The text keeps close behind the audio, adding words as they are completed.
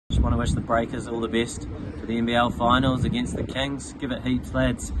want to wish the Breakers all the best for the NBL finals against the Kings. Give it heaps,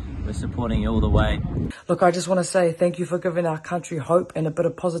 lads. We're supporting you all the way. Look, I just want to say thank you for giving our country hope and a bit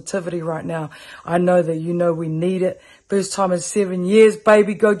of positivity right now. I know that you know we need it. First time in 7 years,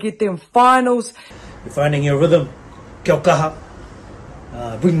 baby. Go get them finals. You're finding your rhythm. Kia kaha.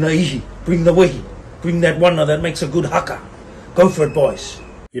 Bring the ihi, bring the wehi, bring that one that makes a good haka. Go for it, boys.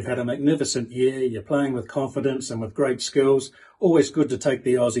 You've had a magnificent year. You're playing with confidence and with great skills. Always good to take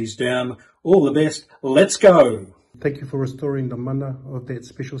the Aussies down. All the best. Let's go. Thank you for restoring the mana of that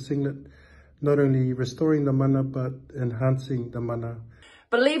special singlet. Not only restoring the mana, but enhancing the mana.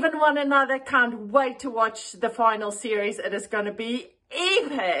 Believe in one another. Can't wait to watch the final series. It is going to be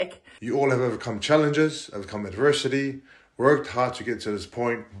epic. You all have overcome challenges, overcome adversity, worked hard to get to this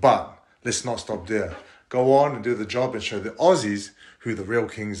point, but let's not stop there. Go on and do the job and show the Aussies who the real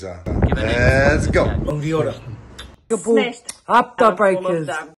kings are. Let's go. On the order. Up the Breakers.